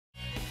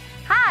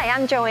Hi,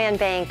 I'm Joanne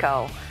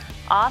Banko,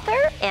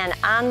 author and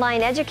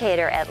online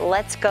educator at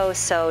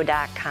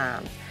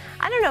letsgosew.com.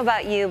 I don't know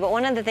about you, but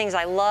one of the things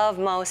I love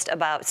most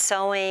about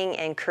sewing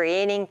and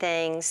creating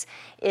things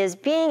is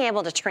being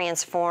able to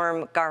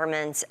transform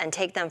garments and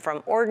take them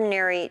from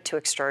ordinary to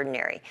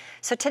extraordinary.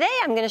 So today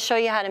I'm going to show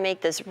you how to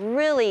make this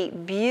really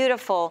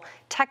beautiful,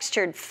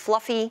 textured,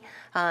 fluffy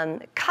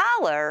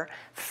collar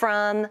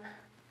from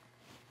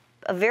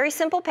a very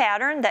simple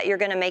pattern that you're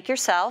going to make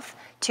yourself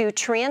to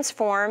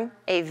transform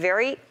a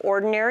very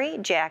ordinary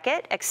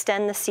jacket,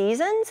 extend the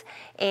seasons,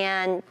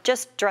 and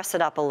just dress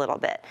it up a little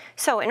bit.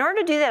 So in order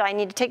to do that, I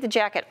need to take the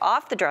jacket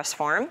off the dress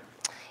form,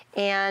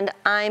 and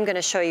I'm going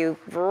to show you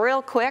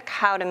real quick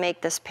how to make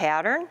this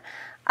pattern.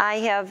 I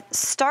have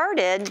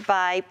started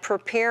by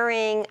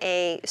preparing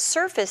a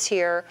surface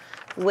here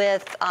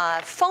with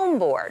foam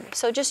board,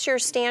 so just your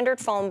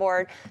standard foam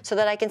board so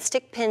that I can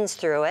stick pins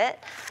through it.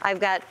 I've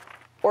got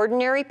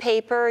ordinary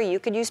paper. You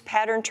could use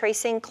pattern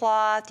tracing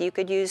cloth. You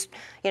could use,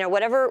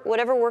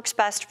 whatever works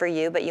best for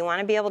you, but you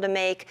want to be able to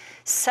make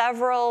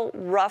several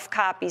rough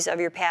copies of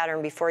your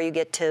pattern before you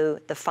get to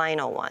the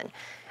final one.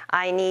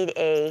 I need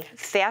a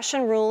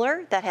fashion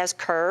ruler that has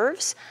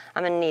curves.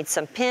 I'm going to need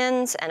some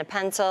pins and a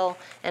pencil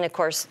and, of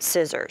course,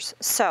 scissors.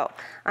 So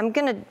I'm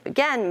going to,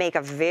 again, make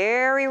a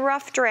very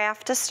rough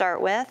draft to start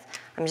with.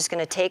 I'm just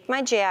going to take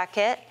my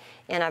jacket,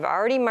 and I've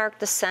already marked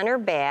the center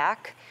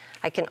back.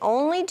 I can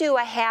only do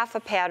a half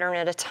a pattern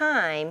at a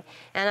time,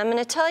 and I'm going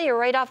to tell you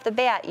right off the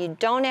bat, you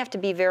don't have to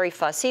be very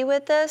fussy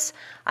with this.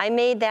 I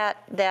made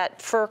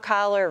that fur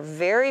collar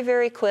very,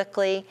 very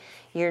quickly.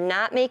 You're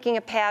not making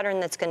a pattern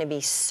that's going to be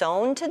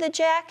sewn to the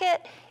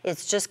jacket.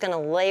 It's just going to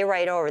lay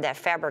right over. That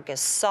fabric is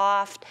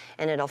soft,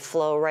 and it'll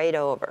flow right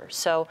over.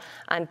 So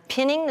I'm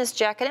pinning this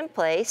jacket in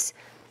place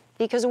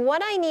because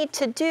what I need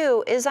to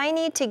do is I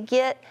need to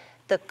get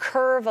the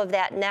curve of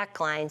that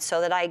neckline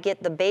so that I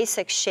get the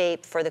basic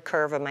shape for the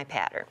curve of my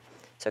pattern.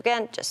 So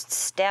again, just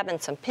stabbing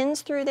some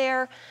pins through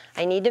there.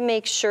 I need to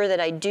make sure that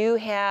I do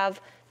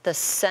have the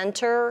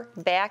center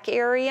back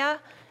area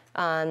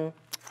on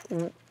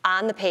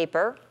the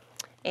paper.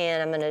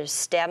 And I'm going to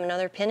stab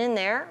another pin in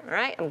there. All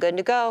right, I'm good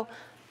to go.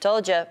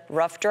 Told you,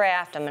 rough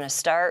draft. I'm going to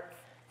start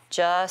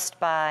just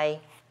by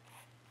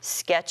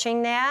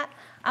sketching that.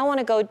 I want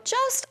to go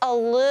just a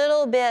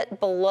little bit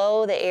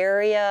below the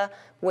area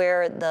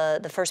where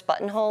the first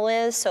buttonhole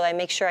is, so I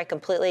make sure I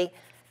completely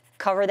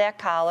cover that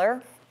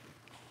collar.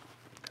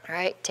 All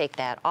right, take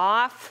that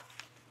off.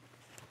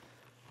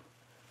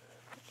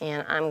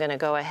 And I'm going to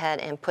go ahead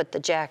and put the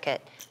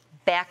jacket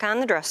back on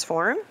the dress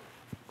form,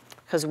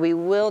 because we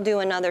will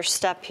do another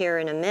step here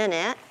in a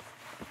minute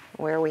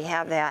where we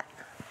have that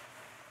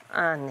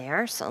on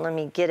there. So let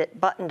me get it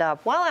buttoned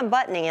up. While I'm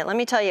buttoning it, let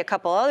me tell you a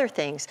couple other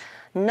things.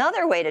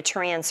 Another way to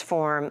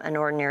transform an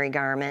ordinary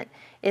garment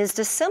is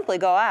to simply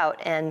go out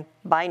and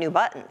buy new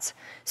buttons.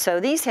 So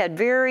these had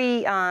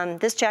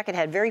this jacket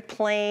had very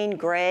plain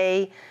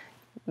gray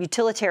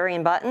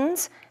utilitarian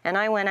buttons, and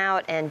I went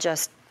out and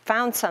just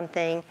found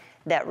something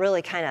that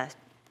really kind of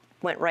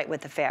went right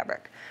with the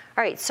fabric.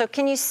 All right, so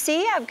can you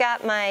see I've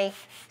got my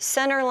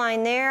center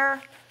line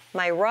there,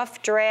 my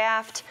rough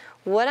draft.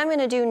 What I'm going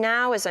to do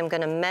now is I'm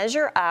going to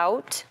measure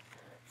out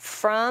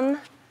from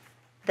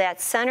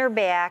that center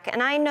back,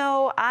 and I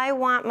know I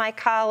want my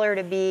collar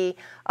to be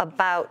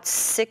about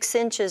 6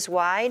 inches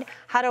wide.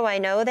 How do I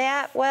know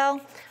that? Well,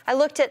 I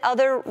looked at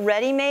other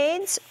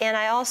ready-mades, and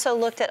I also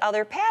looked at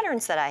other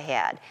patterns that I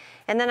had.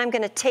 And then I'm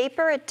going to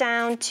taper it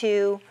down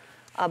to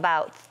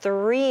about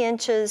 3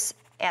 inches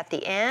at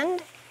the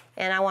end,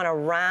 and I want to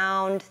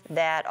round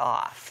that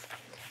off.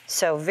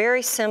 So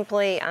very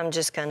simply, I'm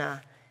just going to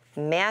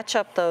match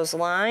up those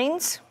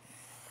lines.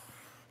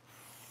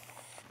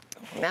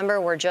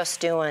 Remember, we're just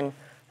doing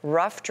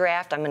rough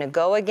draft. I'm going to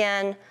go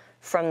again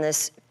from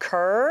this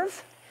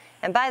curve.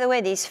 And by the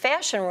way, these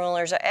fashion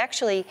rulers are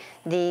actually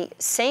the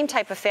same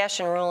type of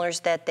fashion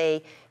rulers that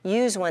they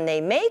use when they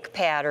make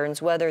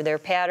patterns, whether they're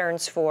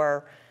patterns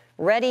for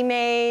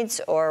ready-mades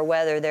or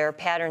whether they're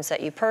patterns that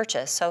you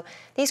purchase. So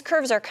these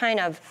curves are kind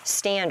of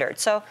standard.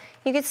 So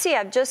you can see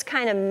I've just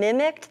kind of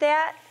mimicked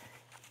that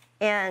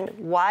and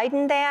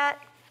widened that,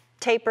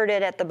 tapered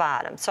it at the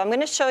bottom. So I'm going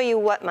to show you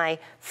what my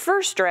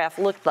first draft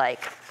looked like.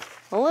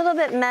 A little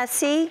bit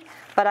messy,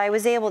 but I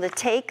was able to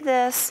take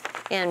this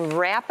and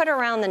wrap it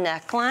around the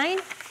neckline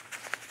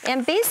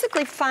and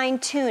basically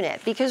fine-tune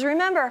it. Because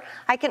remember,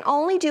 I can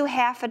only do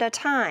half at a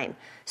time.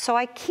 So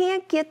I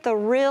can't get the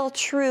real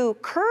true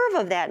curve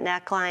of that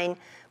neckline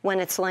when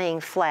it's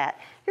laying flat.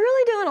 You're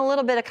really doing a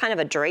little bit of kind of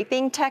a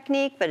draping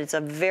technique, but it's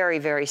a very,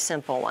 very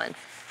simple one.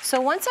 So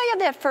once I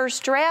had that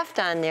first draft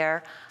on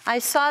there, I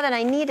saw that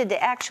I needed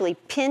to actually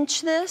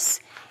pinch this,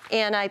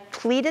 and I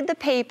pleated the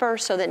paper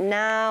so that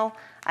now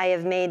I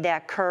have made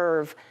that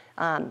curve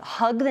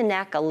hug the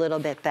neck a little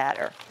bit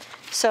better.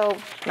 So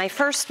my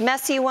first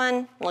messy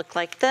one looked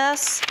like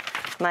this.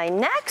 My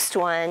next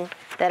one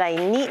that I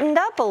neatened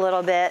up a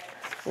little bit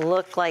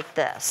looked like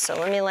this. So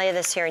let me lay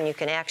this here and you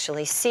can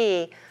actually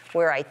see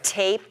where I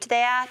taped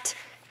that,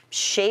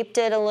 shaped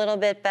it a little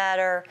bit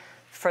better,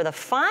 For the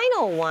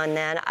final one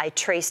then, I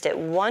traced it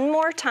one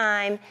more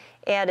time,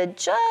 added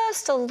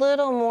just a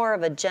little more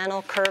of a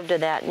gentle curve to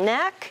that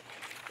neck,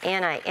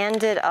 and I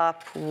ended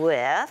up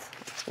with,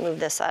 let's move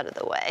this out of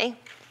the way,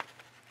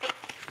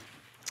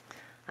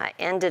 I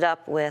ended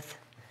up with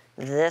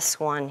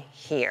this one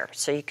here.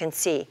 So you can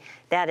see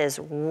that is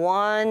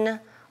one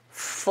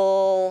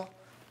full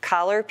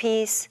collar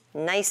piece,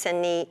 nice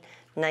and neat,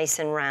 nice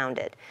and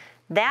rounded.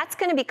 That's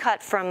going to be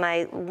cut from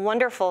my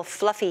wonderful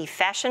fluffy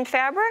fashion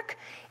fabric,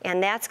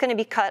 and that's going to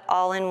be cut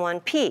all in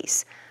one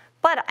piece.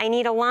 But I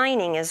need a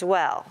lining as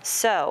well.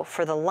 So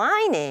for the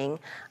lining,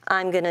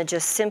 I'm going to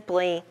just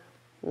simply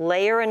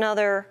layer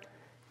another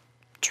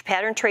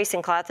pattern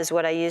tracing cloth is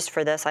what I used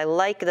for this. I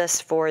like this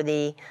for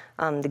the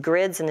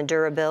grids and the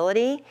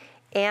durability.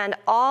 And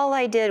all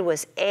I did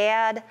was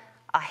add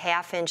a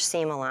 1/2 inch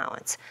seam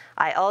allowance.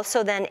 I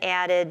also then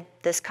added,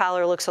 this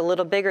collar looks a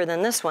little bigger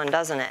than this one,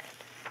 doesn't it?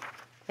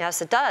 Yes,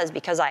 it does,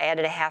 because I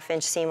added a 1/2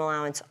 inch seam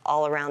allowance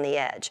all around the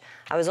edge.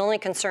 I was only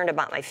concerned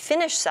about my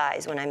finish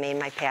size when I made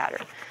my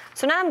pattern.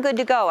 So now I'm good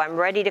to go. I'm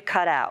ready to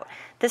cut out.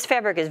 This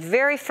fabric is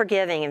very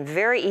forgiving and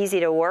very easy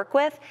to work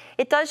with.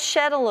 It does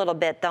shed a little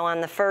bit though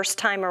on the first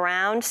time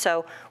around,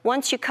 so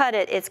once you cut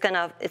it, it's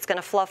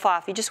gonna fluff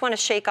off. You just want to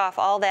shake off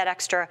all that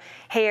extra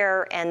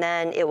hair, and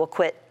then it'll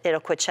quit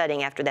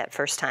shedding after that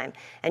first time.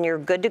 And you're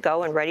good to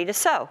go and ready to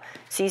sew.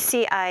 So you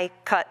see I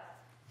cut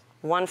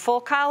one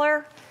full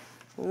collar,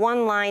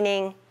 one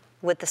lining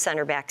with the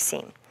center back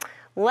seam.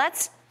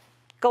 Let's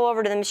go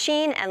over to the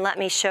machine and let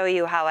me show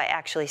you how I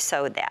actually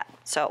sewed that.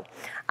 So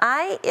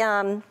I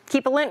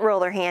keep a lint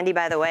roller handy,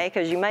 by the way,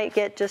 because you might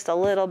get just a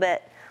little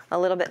bit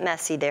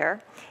messy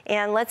there.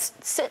 And let's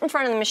sit in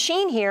front of the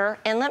machine here,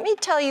 and let me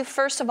tell you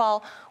first of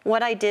all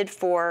what I did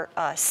for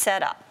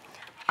setup.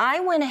 I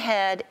went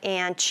ahead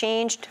and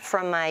changed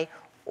from my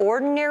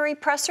ordinary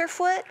presser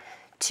foot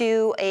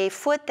to a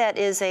foot that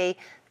is a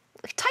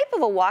type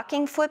of a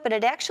walking foot, but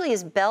it actually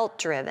is belt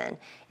driven.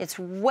 It's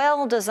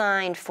well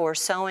designed for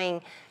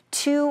sewing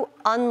two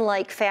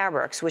unlike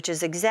fabrics, which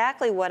is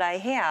exactly what I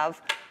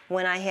have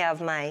when I have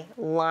my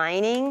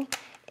lining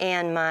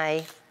and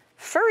my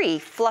furry,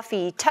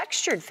 fluffy,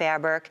 textured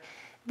fabric.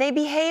 They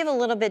behave a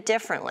little bit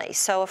differently.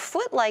 So a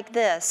foot like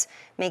this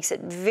makes it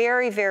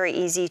very, very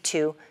easy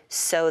to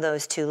sew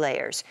those two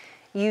layers.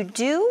 You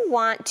do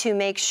want to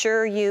make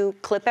sure you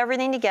clip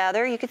everything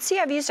together. You can see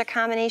I've used a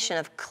combination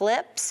of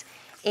clips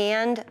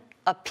and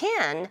a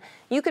pin.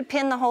 You could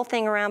pin the whole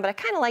thing around, but I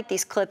kind of like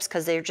these clips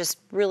because they're just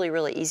really,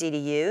 really easy to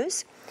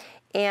use.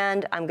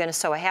 And I'm going to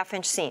sew a 1/2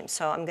 inch seam.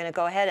 So I'm going to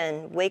go ahead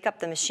and wake up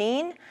the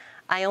machine.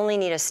 I only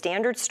need a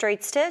standard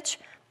straight stitch,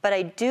 but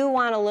I do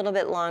want a little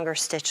bit longer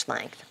stitch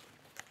length.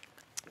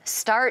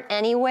 Start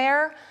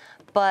anywhere,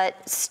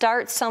 but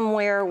start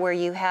somewhere where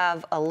you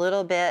have a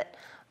little bit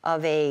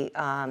of a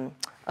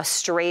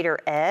straighter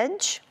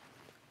edge.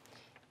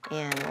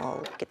 And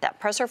we'll get that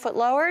presser foot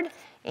lowered.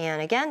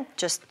 And again,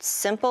 just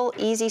simple,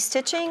 easy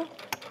stitching.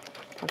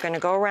 We're going to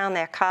go around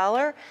that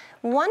collar.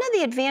 One of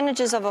the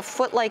advantages of a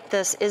foot like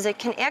this is it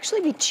can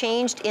actually be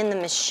changed in the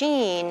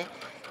machine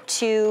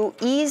to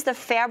ease the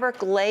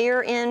fabric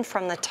layer in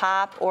from the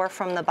top or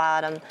from the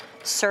bottom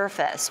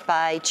surface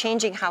by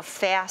changing how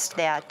fast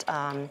that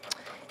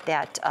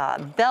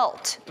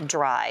belt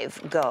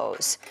drive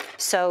goes.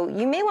 So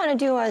you may want to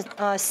do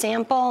a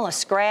sample, a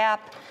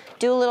scrap,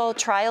 do a little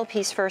trial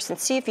piece first and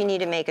see if you need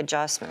to make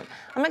adjustment.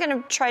 I'm not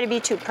going to try to be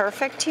too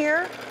perfect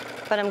here,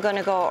 but I'm going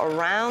to go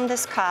around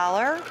this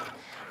collar.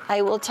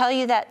 I will tell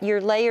you that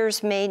your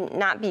layers may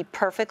not be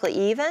perfectly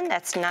even.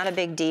 That's not a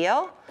big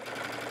deal.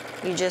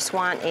 You just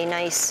want a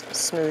nice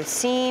smooth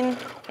seam,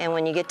 and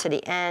when you get to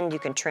the end, you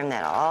can trim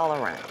that all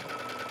around.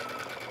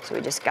 So we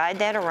just guide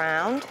that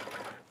around.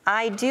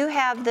 I do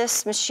have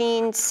this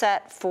machine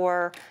set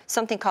for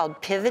something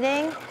called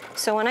pivoting.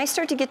 So when I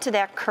start to get to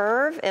that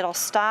curve, it'll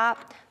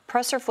stop.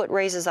 Presser foot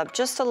raises up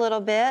just a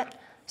little bit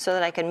so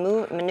that I can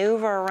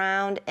maneuver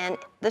around. And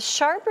the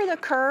sharper the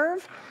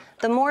curve,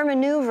 the more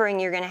maneuvering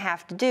you're going to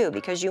have to do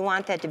because you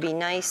want that to be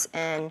nice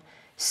and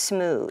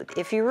smooth.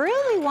 If you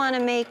really want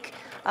to make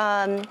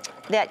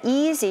that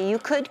easy, you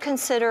could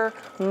consider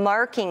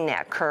marking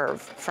that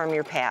curve from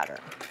your pattern.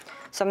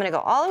 So I'm going to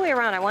go all the way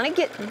around. I want to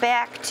get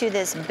back to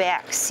this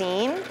back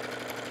seam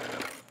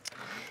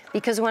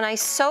because when I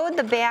sewed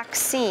the back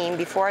seam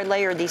before I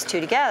layered these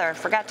two together, I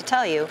forgot to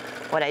tell you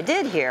what I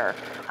did here.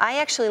 I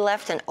actually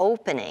left an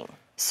opening.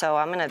 So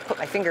I'm going to put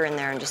my finger in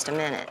there in just a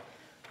minute.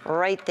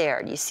 Right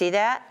there. Do you see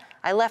that?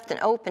 I left an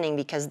opening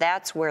because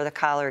that's where the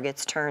collar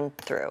gets turned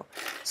through.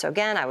 So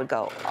again, I would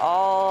go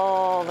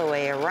all the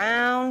way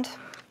around.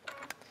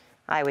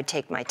 I would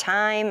take my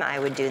time. I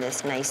would do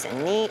this nice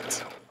and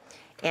neat.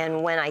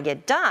 And when I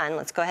get done,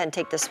 let's go ahead and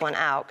take this one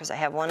out because I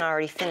have one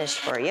already finished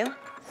for you.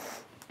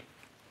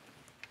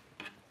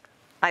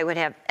 I would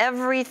have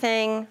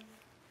everything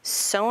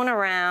sewn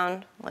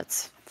around.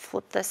 Let's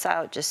flip this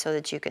out just so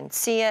that you can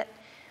see it.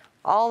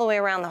 All the way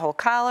around the whole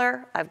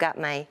collar. I've got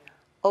my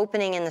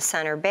opening in the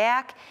center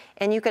back.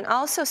 And you can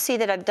also see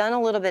that I've done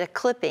a little bit of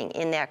clipping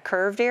in that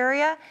curved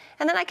area,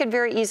 and then I could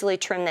very easily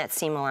trim that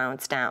seam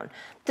allowance down.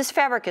 This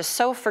fabric is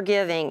so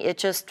forgiving, it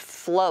just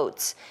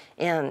floats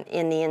in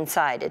the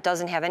inside. It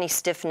doesn't have any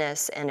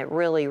stiffness, and it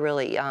really,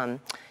 really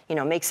you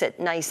know, makes it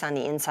nice on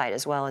the inside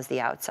as well as the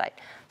outside.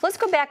 Let's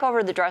go back over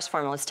to the dress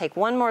form. Let's take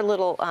one more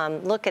little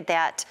look at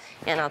that,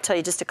 and I'll tell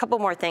you just a couple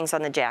more things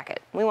on the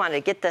jacket. We want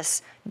to get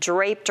this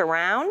draped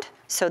around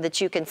so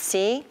that you can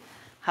see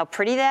how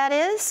pretty that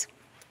is.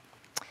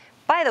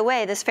 By the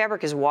way, this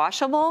fabric is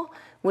washable,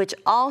 which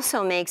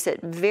also makes it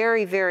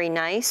very, very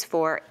nice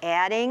for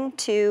adding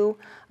to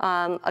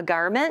a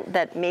garment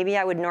that maybe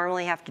I would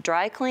normally have to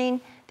dry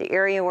clean. The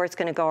area where it's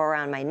going to go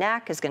around my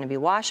neck is going to be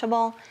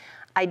washable.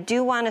 I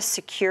do want to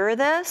secure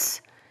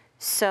this,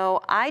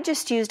 so I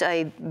just used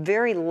a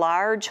very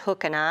large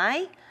hook and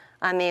eye.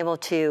 I'm able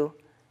to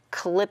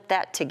clip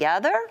that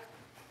together,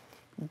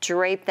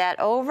 drape that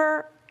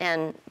over,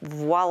 and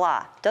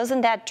voila.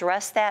 Doesn't that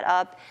dress that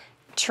up,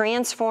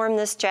 transform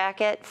this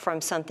jacket from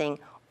something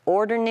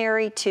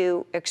ordinary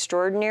to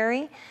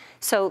extraordinary?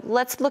 So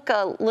let's look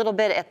a little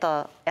bit at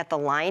the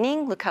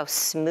lining. Look how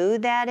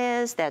smooth that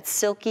is. That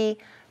silky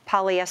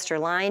polyester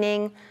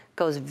lining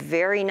goes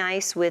very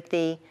nice with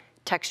the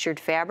textured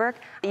fabric.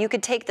 You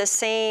could take the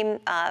same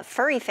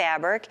furry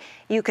fabric,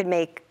 you could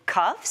make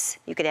cuffs,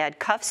 you could add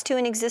cuffs to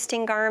an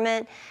existing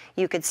garment,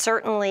 you could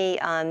certainly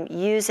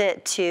use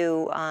it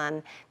to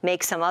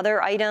make some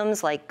other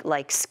items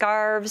like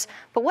scarves,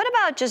 but what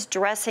about just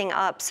dressing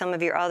up some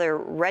of your other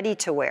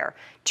ready-to-wear,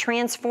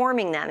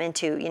 transforming them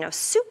into, you know,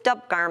 souped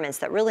up garments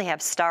that really have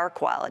star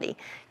quality.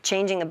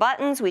 Changing the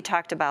buttons, we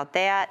talked about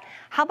that.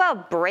 How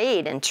about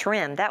braid and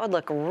trim? That would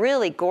look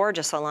really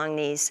gorgeous along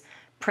these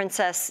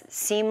princess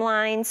seam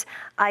lines.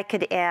 I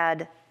could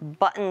add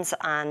buttons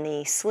on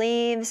the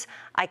sleeves.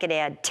 I could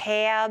add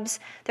tabs.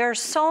 There are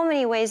so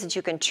many ways that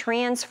you can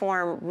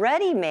transform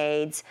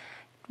ready-mades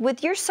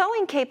with your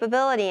sewing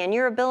capability and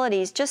your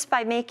abilities just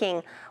by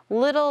making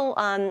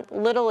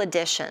little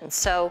additions.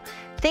 So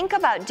think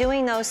about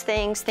doing those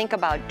things. Think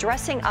about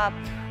dressing up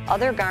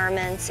other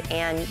garments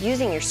and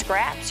using your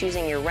scraps,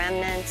 using your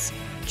remnants.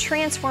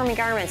 Transforming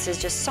garments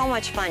is just so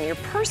much fun. You're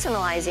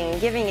personalizing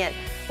and giving it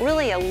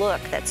really a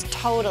look that's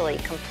totally,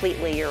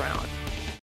 completely your own.